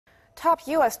Top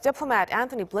U.S. diplomat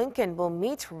Antony Blinken will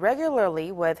meet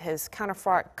regularly with his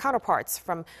counterparts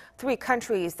from 3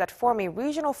 countries that form a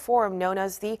regional forum known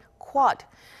as the Quad.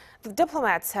 The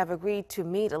diplomats have agreed to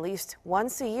meet at least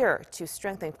once a year to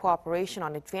strengthen cooperation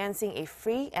on advancing a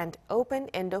free and open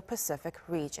Indo-Pacific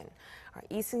region. Our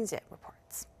Seung-jae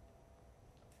reports.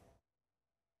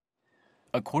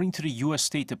 According to the U.S.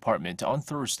 State Department on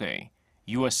Thursday,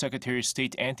 U.S. Secretary of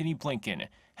State Antony Blinken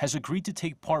has agreed to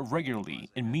take part regularly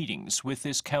in meetings with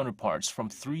his counterparts from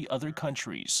 3 other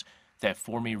countries that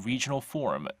form a regional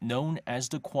forum known as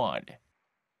the Quad.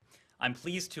 I'm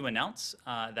pleased to announce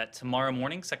that tomorrow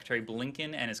morning, Secretary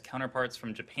Blinken and his counterparts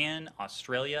from Japan,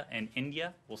 Australia, and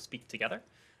India will speak together.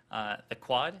 The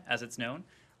Quad, as it's known,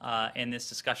 and this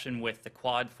discussion with the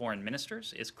Quad foreign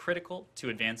ministers is critical to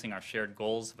advancing our shared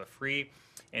goals of a free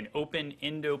and open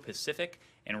Indo-Pacific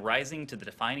and rising to the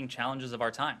defining challenges of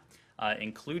our time,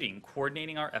 including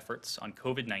coordinating our efforts on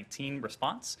COVID-19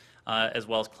 response, as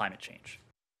well as climate change.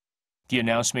 The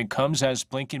announcement comes as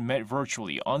Blinken met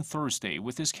virtually on Thursday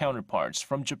with his counterparts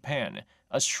from Japan,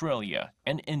 Australia,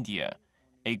 and India,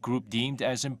 a group deemed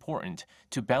as important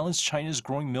to balance China's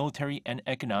growing military and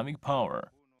economic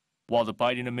power. While the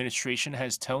Biden administration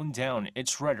has toned down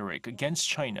its rhetoric against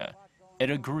China, it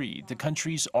agreed the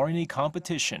countries are in a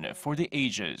competition for the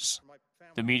ages.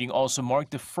 The meeting also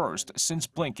marked the first since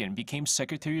Blinken became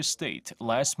Secretary of State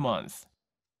last month.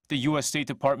 The U.S. State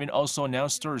Department also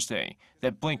announced Thursday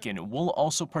that Blinken will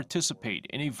also participate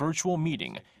in a virtual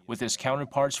meeting with his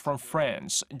counterparts from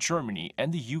France, Germany,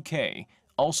 and the UK,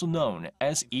 also known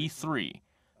as E3,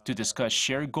 to discuss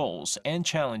shared goals and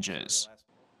challenges.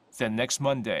 Then next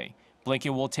Monday,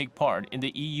 Blinken will take part in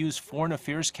the EU's Foreign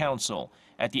Affairs Council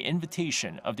at the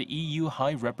invitation of the EU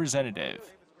High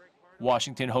Representative.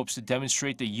 Washington hopes to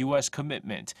demonstrate the U.S.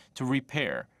 commitment to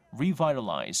repair,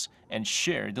 revitalize, and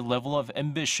share the level of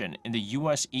ambition in the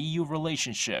U.S.-EU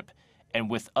relationship and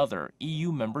with other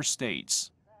EU member states.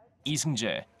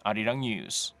 Seung-jae, Arirang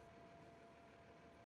News.